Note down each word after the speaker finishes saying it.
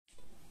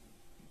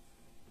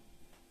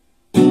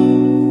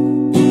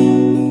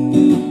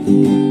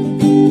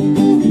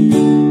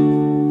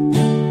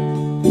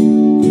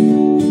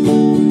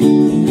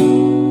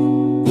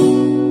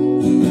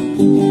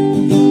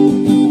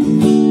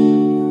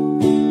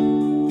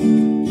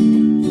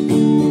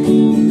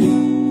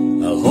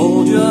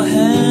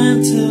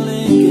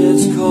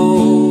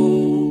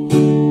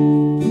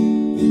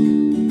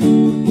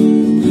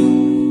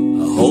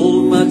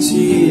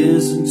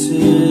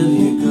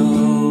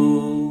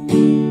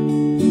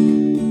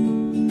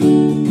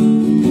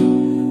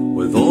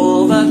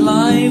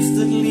knife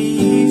that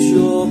leaves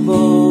your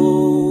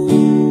bones.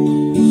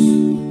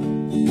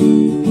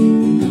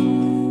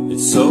 It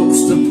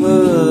soaks the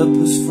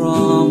purpose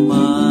from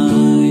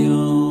my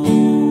own.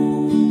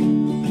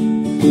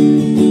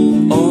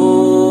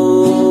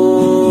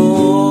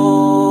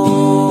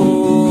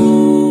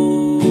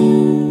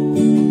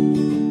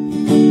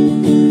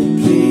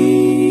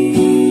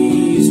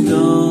 Please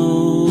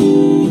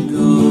don't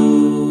go.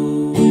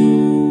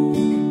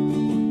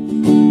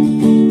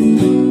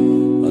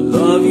 I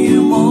love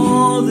you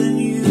more than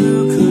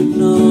you could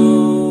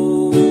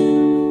know.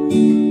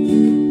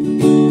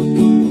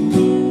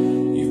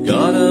 You've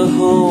got a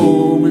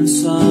home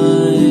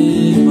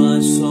inside my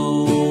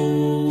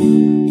soul.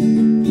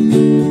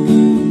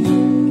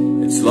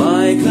 It's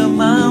like a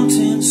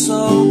mountain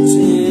soaked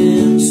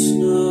in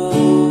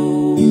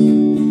snow.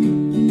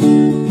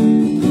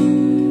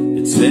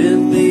 It's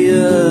in the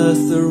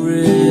earth the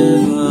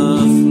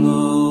river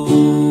flows.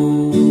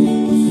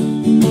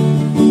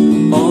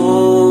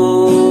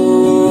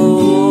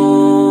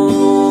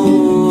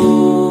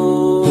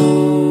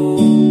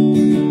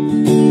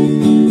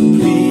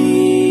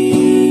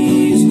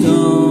 Please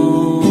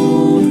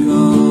don't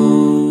go.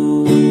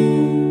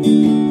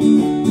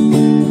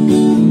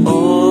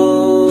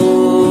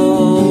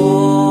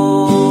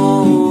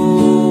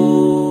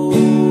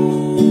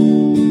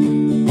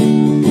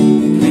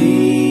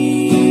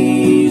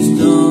 Please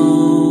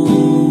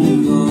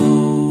don't go.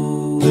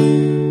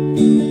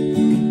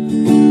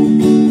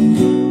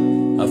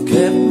 I've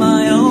kept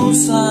my own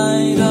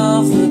side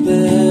of the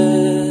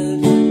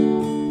bed,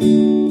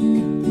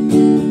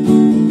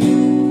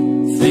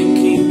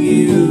 thinking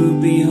you'd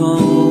be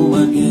home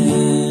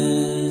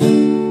again.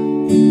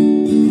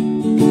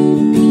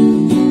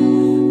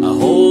 I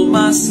hold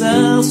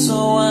myself so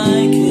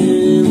I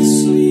can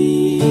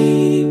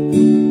sleep.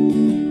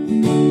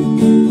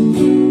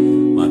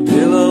 My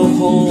pillow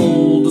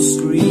holds the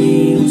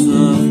screams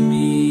of me.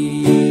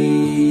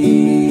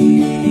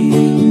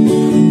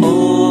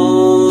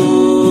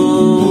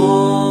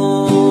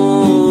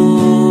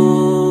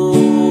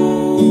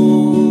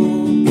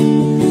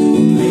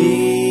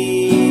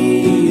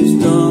 Please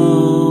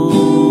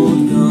don't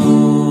go.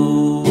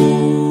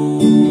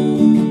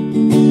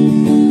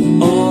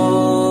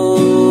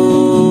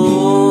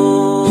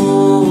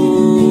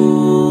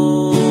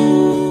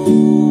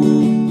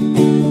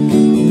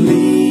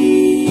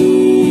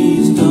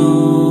 Please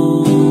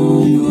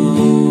don't go.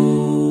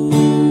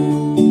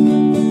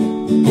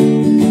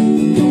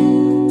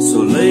 So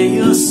lay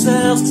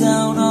yourself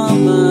down on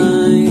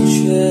my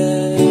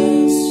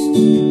chest,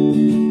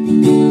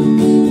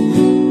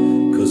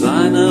 'cause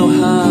I know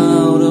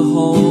how to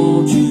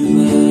hold you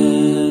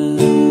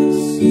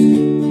best.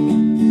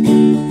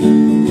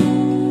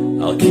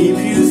 I'll keep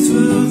you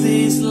through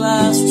these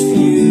last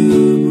few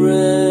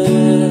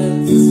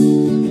breaths,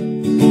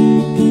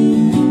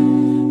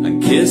 and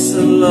kiss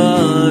and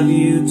love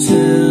you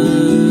till